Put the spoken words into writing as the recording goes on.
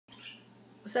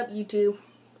What's up, YouTube?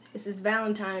 This is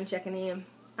Valentine checking in.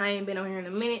 I ain't been on here in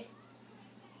a minute,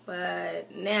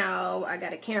 but now I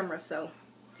got a camera, so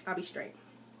I'll be straight.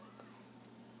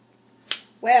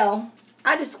 Well,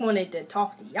 I just wanted to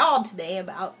talk to y'all today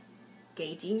about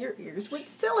gauging your ears with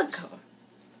silicone.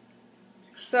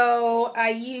 So I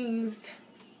used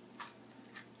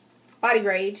Body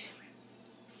Rage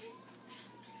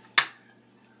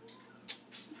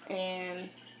and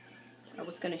I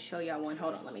was going to show y'all one.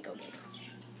 Hold on, let me go get it.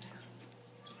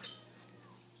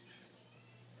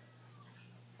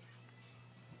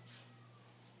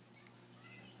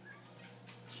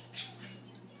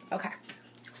 Okay,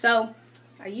 so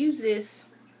I use this.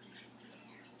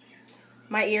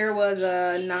 My ear was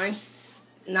a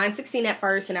 9/16 at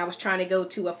first, and I was trying to go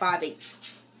to a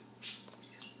 5/8.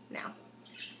 Now,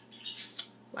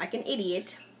 like an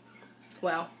idiot,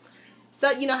 well,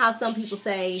 so you know how some people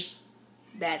say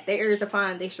that their ears are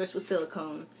fine, they stretch with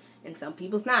silicone, and some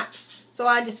people's not. So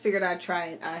I just figured I'd try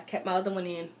it. I kept my other one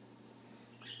in.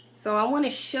 So I want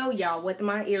to show y'all what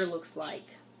my ear looks like.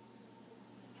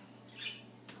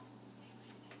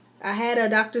 I had a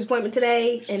doctor's appointment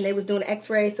today, and they was doing an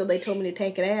x-ray, so they told me to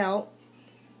take it out.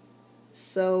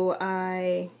 So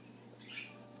I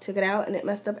took it out, and it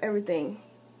messed up everything.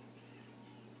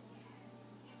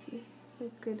 See,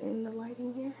 look good in the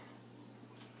lighting here.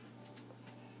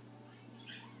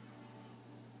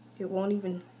 It won't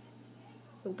even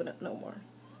open up no more.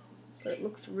 But it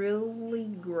looks really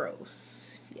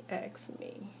gross, if you ask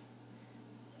me.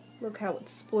 Look how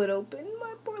it's split open,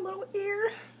 my poor little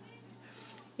ear.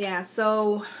 Yeah,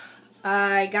 so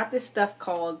I got this stuff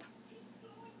called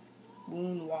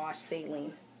wound wash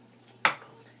saline.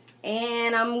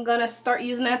 And I'm going to start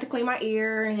using that to clean my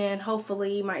ear, and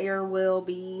hopefully my ear will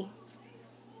be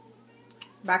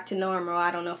back to normal.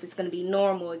 I don't know if it's going to be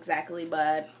normal exactly,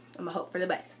 but I'm going to hope for the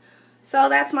best. So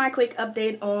that's my quick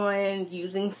update on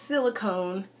using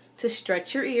silicone to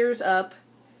stretch your ears up.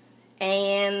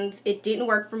 And it didn't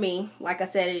work for me. Like I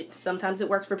said, sometimes it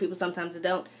works for people, sometimes it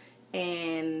don't.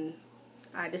 And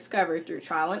I discovered through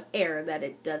trial and error that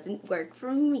it doesn't work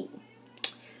for me.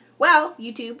 Well,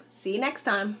 YouTube, see you next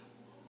time.